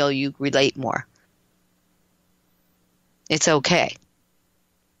you feel you relate more. It's okay.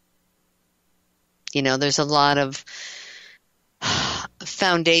 There's a lot of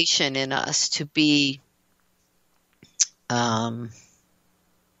foundation in us to be I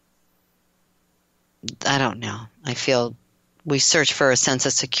don't know. I feel we search for a sense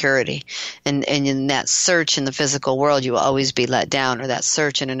of security. And in that search in the physical world, you will always be let down, or that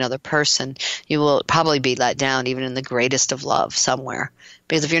search in another person, you will probably be let down even in the greatest of love somewhere.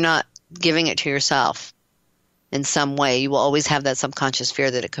 Because if you're not giving it to yourself in some way, you will always have that subconscious fear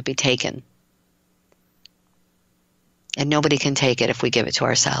that it could be taken. And nobody can take it if we give it to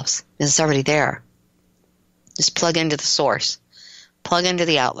ourselves. It's already there. Just plug into the source. Plug into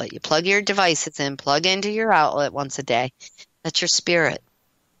the outlet. You plug your devices in, plug into your outlet once a day. That's your spirit.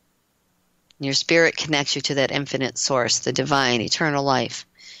 And your spirit connects you to that infinite source, the divine, eternal life,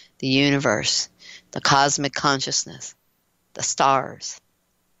 the universe, the cosmic consciousness, the stars.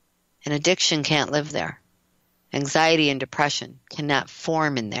 And addiction can't live there. Anxiety and depression cannot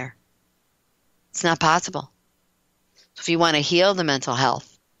form in there. It's not possible. So if you want to heal the mental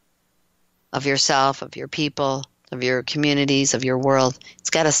health of yourself, of your people, of your communities, of your world, it's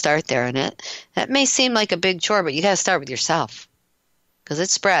got to start there. And that may seem like a big chore, but you got to start with yourself, because it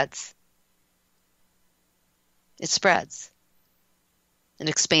spreads. It spreads. It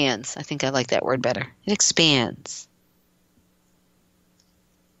expands. I think I like that word better. It expands.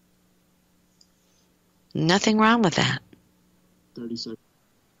 Nothing wrong with that. 30 seconds.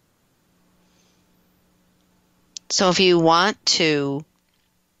 So if you want to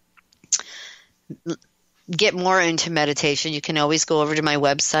get more into meditation, you can always go over to my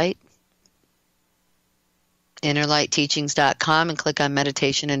website, innerlightteachings.com and click on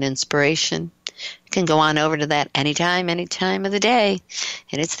meditation and inspiration. You can go on over to that any time of the day,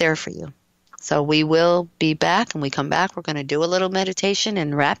 and it's there for you. So we will be back. When we come back, we're going to do a little meditation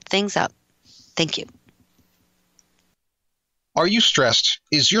and wrap things up. Thank you. Are you stressed?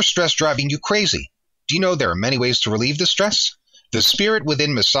 Is your stress driving you crazy? Do you know there are many ways to relieve the stress? The Spirit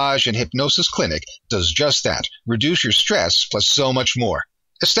Within Massage and Hypnosis Clinic does just that. Reduce your stress plus so much more.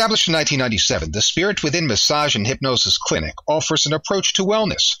 Established in 1997, the Spirit Within Massage and Hypnosis Clinic offers an approach to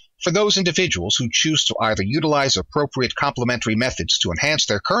wellness for those individuals who choose to either utilize appropriate complementary methods to enhance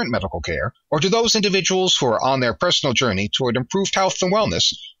their current medical care, or to those individuals who are on their personal journey toward improved health and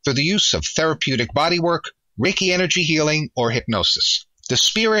wellness through the use of therapeutic bodywork, Reiki energy healing, or hypnosis. The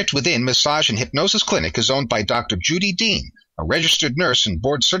Spirit Within Massage and Hypnosis Clinic is owned by Dr. Judy Dean, a registered nurse and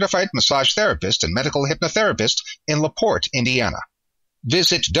board-certified massage therapist and medical hypnotherapist in LaPorte, Indiana.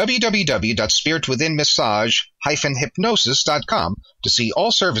 Visit www.spiritwithinmassage-hypnosis.com to see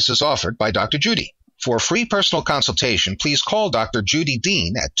all services offered by Dr. Judy. For a free personal consultation, please call Dr. Judy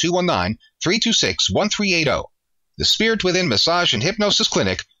Dean at 219-326-1380. The Spirit Within Massage and Hypnosis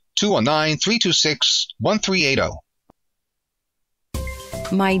Clinic, 219-326-1380.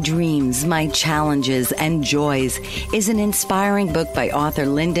 My Dreams, My Challenges, and Joys is an inspiring book by author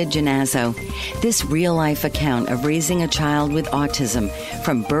Linda Genazzo. This real-life account of raising a child with autism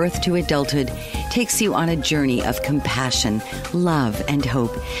from birth to adulthood takes you on a journey of compassion, love, and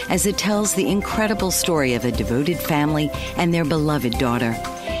hope as it tells the incredible story of a devoted family and their beloved daughter.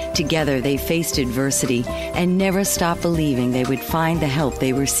 Together, they faced adversity and never stopped believing they would find the help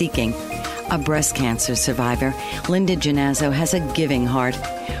they were seeking. A breast cancer survivor, Linda Genazzo has a giving heart.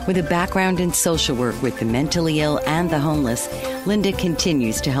 With a background in social work with the mentally ill and the homeless, Linda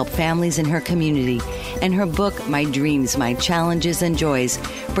continues to help families in her community, and her book, My Dreams, My Challenges, and Joys,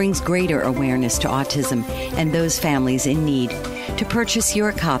 brings greater awareness to autism and those families in need. To purchase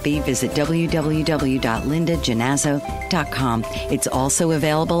your copy, visit www.lindagenazzo.com. It's also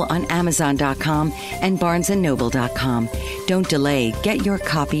available on Amazon.com and BarnesandNoble.com. Don't delay. Get your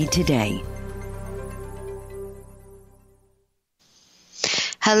copy today.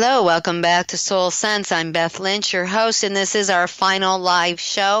 Hello, welcome back to Soul Sense. I'm Beth Lynch, your host, and this is our final live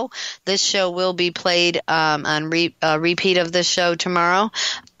show. This show will be played on repeat of this show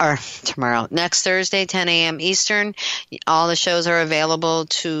next Thursday, 10 a.m. Eastern. All the shows are available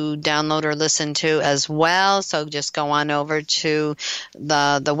to download or listen to as well. So just go on over to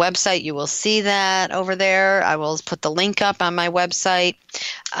the website. You will see that over there. I will put the link up on my website.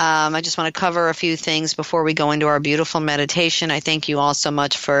 I just want to cover a few things before we go into our beautiful meditation. I thank you all so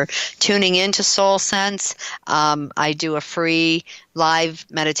much for tuning in to Soul Sense. I do a free live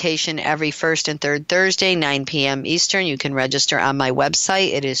meditation every first and third Thursday, 9 p.m. Eastern. You can register on my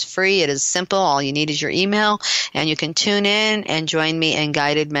website. It is free. It is simple. All you need is your email, and you can tune in and join me in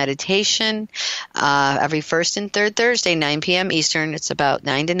guided meditation every first and third Thursday, 9 p.m. Eastern. It's about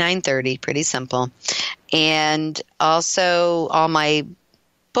 9 to 9:30. Pretty simple. And also all my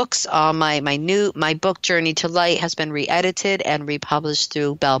books, my book Journey to Light has been re-edited and republished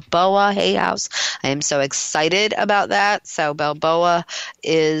through Balboa Hay House. I am so excited about that. So Balboa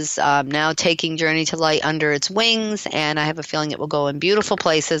is now taking Journey to Light under its wings, and I have a feeling it will go in beautiful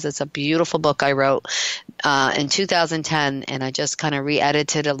places. It's a beautiful book I wrote in 2010, and I just kind of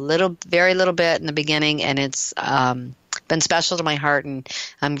re-edited very little bit in the beginning, and it's been special to my heart, and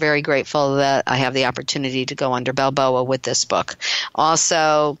I'm very grateful that I have the opportunity to go under Balboa with this book.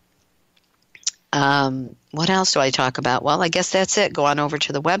 Also, what else do I talk about? Well, I guess that's it. Go on over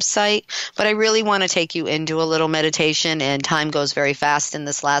to the website. But I really want to take you into a little meditation, and time goes very fast in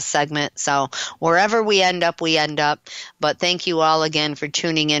this last segment. So wherever we end up, we end up. But thank you all again for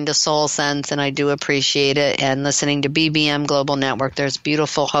tuning into Soul Sense, and I do appreciate it. And listening to BBM Global Network. There's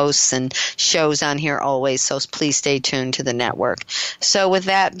beautiful hosts and shows on here always, so please stay tuned to the network. So with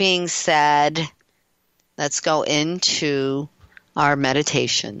that being said, let's go into our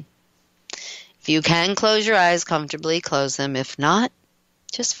meditation. If you can close your eyes comfortably, close them. If not,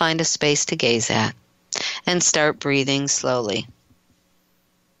 just find a space to gaze at and start breathing slowly.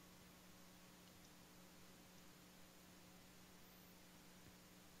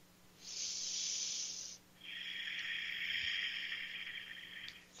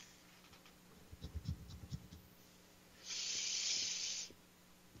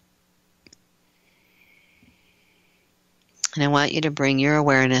 And I want you to bring your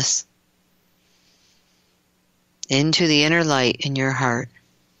awareness into the inner light in your heart.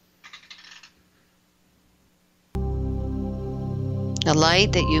 A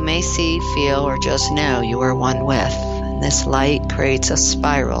light that you may see, feel, or just know you are one with. And this light creates a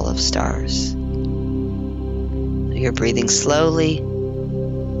spiral of stars. You're breathing slowly.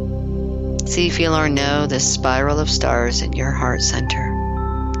 See, feel, or know this spiral of stars in your heart center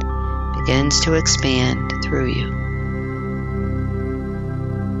begins to expand through you.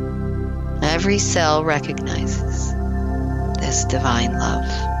 Every cell recognizes this divine love.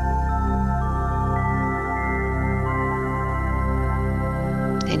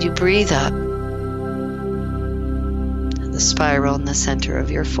 And you breathe up the spiral in the center of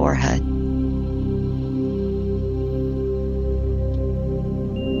your forehead.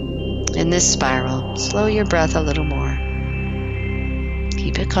 In this spiral, slow your breath a little more.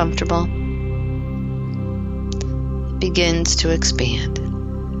 Keep it comfortable. It begins to expand.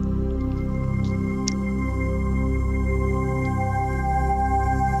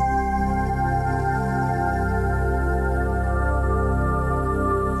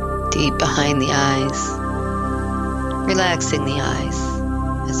 Deep behind the eyes, relaxing the eyes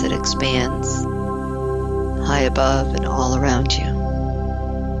as it expands high above and all around you.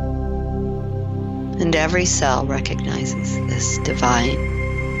 And every cell recognizes this divine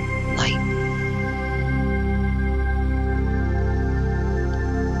light.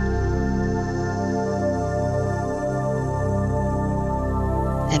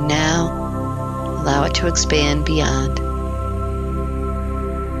 And now, allow it to expand beyond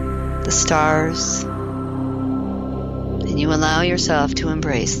the stars, and you allow yourself to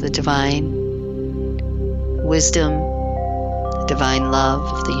embrace the divine wisdom, the divine love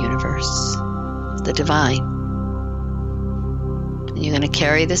of the universe, the divine. And you're going to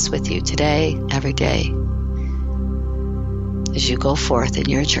carry this with you today, every day, as you go forth in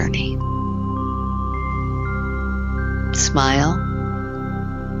your journey. Smile.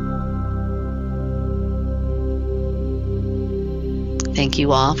 Thank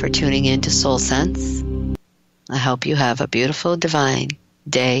you all for tuning in to Soul Sense. I hope you have a beautiful, divine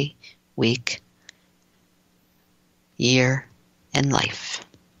day, week, year, and life.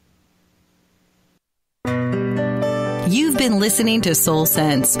 You've been listening to Soul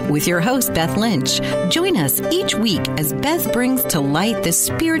Sense with your host, Beth Lynch. Join us each week as Beth brings to light the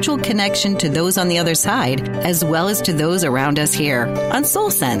spiritual connection to those on the other side, as well as to those around us here on Soul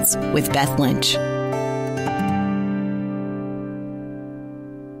Sense with Beth Lynch.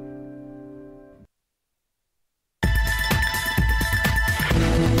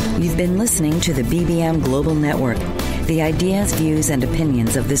 You've been listening to the BBM Global Network. The ideas, views, and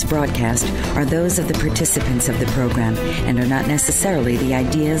opinions of this broadcast are those of the participants of the program and are not necessarily the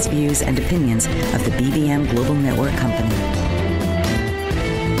ideas, views, and opinions of the BBM Global Network Company.